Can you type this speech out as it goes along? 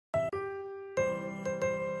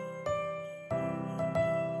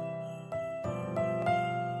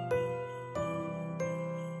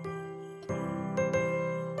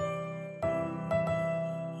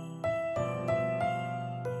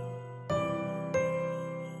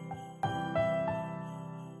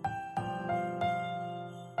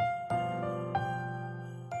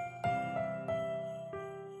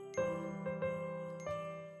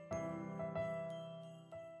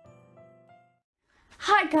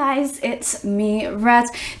Hi guys, it's me, Red.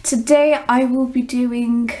 Today I will be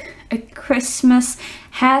doing a Christmas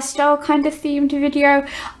hairstyle kind of themed video.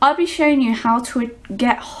 I'll be showing you how to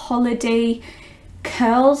get holiday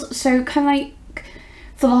curls, so kind of like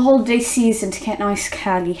for the holiday season to get nice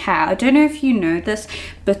curly hair. I don't know if you know this,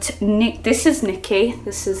 but this is Nikki.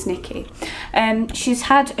 She's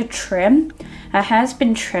had a trim. Her hair's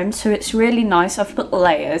been trimmed, so it's really nice. I've put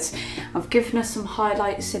layers. I've given her some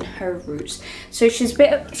highlights in her roots. So she's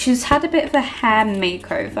had a bit of a hair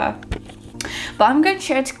makeover. But I'm going to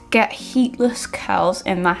show her to get heatless curls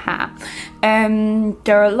in my hair.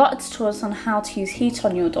 There are a lot of tutorials on how to use heat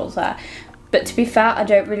on your doll's hair. But to be fair, I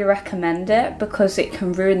don't really recommend it because it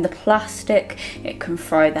can ruin the plastic, it can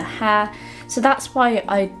fry the hair. So that's why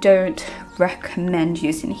I don't recommend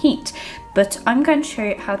using heat. But I'm going to show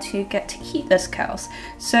you how to get to heatless curls.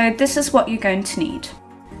 So this is what you're going to need.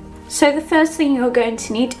 So the first thing you're going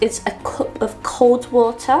to need is a cup of cold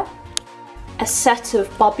water, a set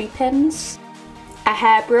of bobby pins, a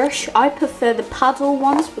hairbrush. I prefer the paddle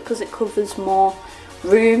ones because it covers more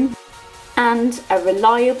room, and a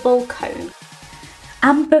reliable comb.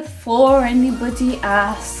 And before anybody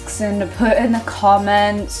asks and put in the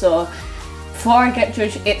comments or before I get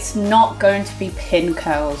judged, it's not going to be pin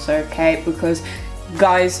curls, okay? Because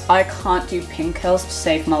guys, I can't do pin curls to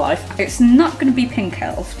save my life. It's not going to be pin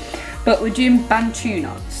curls, but we're doing Bantu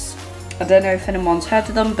knots. I don't know if anyone's heard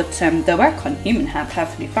of them, but they work on human hair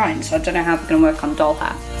perfectly fine, so I don't know how they're going to work on doll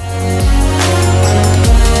hair.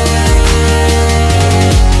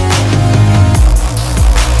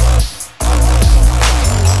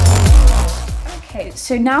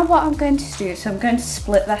 So now what I'm going to do is I'm going to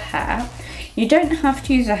split the hair. You don't have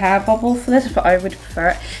to use a hair bobble for this, but I would prefer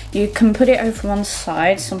it. You can put it over one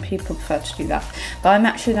side. Some people prefer to do that. But I'm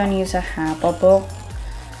actually going to use a hair bobble.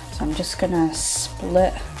 So I'm just going to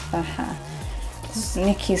split the hair.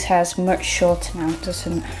 Nikki's hair is much shorter now. It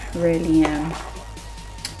doesn't really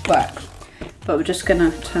work. But we're just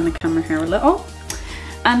going to turn the camera here a little.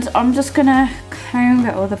 And I'm just going to comb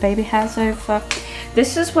all the baby hairs over.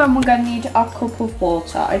 This is when we're going to need a cup of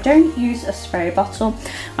water. I don't use a spray bottle.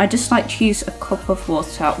 I just like to use a cup of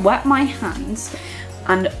water. Wet my hands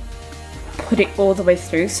and put it all the way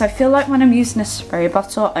through. So I feel like when I'm using a spray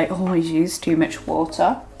bottle, I always use too much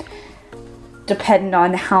water, depending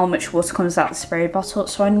on how much water comes out of the spray bottle.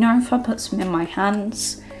 So I know if I put some in my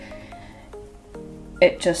hands,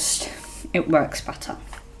 it works better.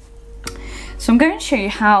 So I'm going to show you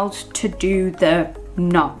how to do the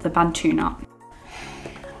knot, the Bantu knot.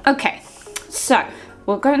 Okay, so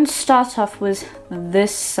we're going to start off with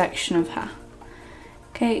this section of hair.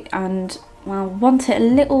 Okay, and I want it a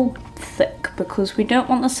little thick because we don't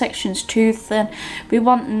want the sections too thin. We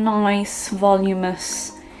want nice,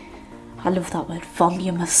 voluminous, I love that word,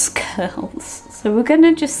 voluminous curls. So we're going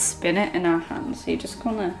to just spin it in our hands. So you're just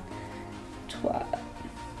going to twirl it.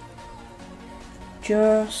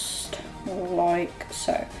 Just like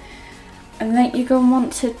so. And then you're going to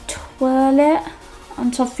want to twirl it on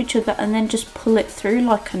top of each other and then just pull it through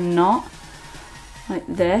like a knot, like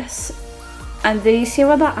this. And then you see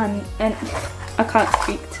where that and I can't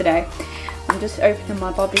speak today. I'm just opening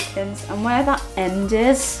my bobby pins, and where that end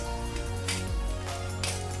is,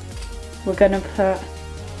 we're gonna put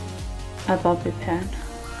a bobby pin.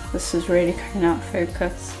 This is really coming out of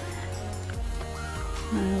focus.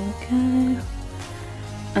 There we go.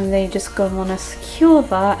 And then you just gonna want to secure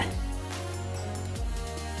that.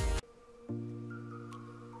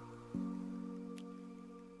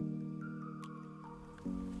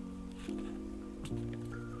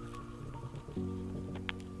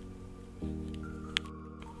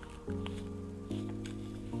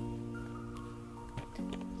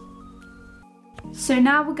 So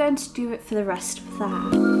now we're going to do it for the rest of the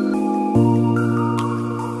hair.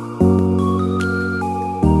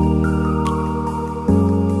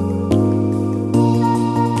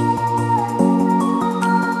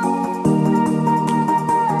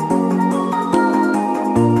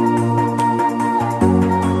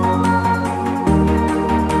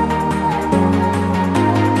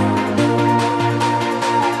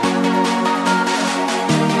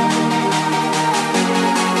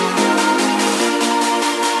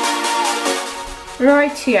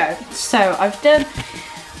 Rightio, so I've done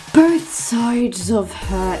both sides of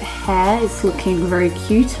her hair. It's looking very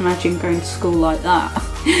cute. Imagine going to school like that.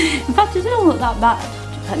 In fact, it doesn't look that bad,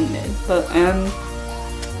 depending. But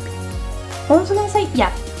what was I going to say?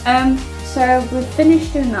 Yeah. So we've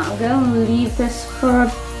finished doing that. I'm going to leave this for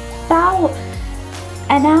about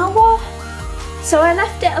an hour. So I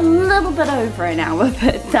left it a little bit over an hour,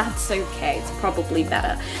 but that's okay, it's probably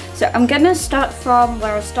better. So I'm gonna start from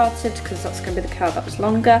where I started because that's gonna be the curl that was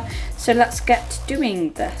longer. So let's get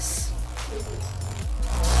doing this.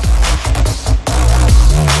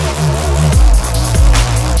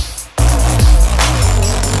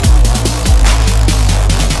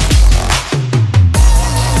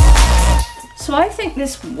 So I think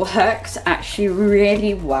this works actually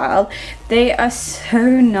really well. They are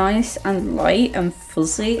so nice and light and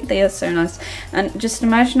fuzzy. They are so nice. And just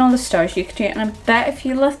imagine all the styles you could do. And I bet if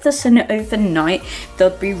you left this in overnight,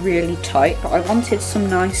 they'll be really tight. But I wanted some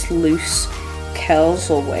nice loose curls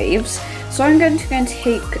or waves. So I'm going to go and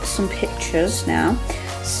take some pictures now.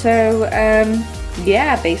 So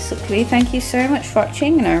yeah, basically, thank you so much for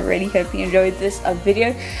watching, and I really hope you enjoyed this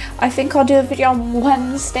video. I think I'll do a video on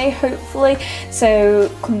Wednesday, hopefully,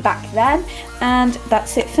 so come back then. And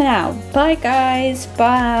that's it for now. Bye guys,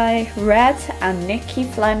 bye. Red and Nikki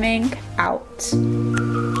Fleming out.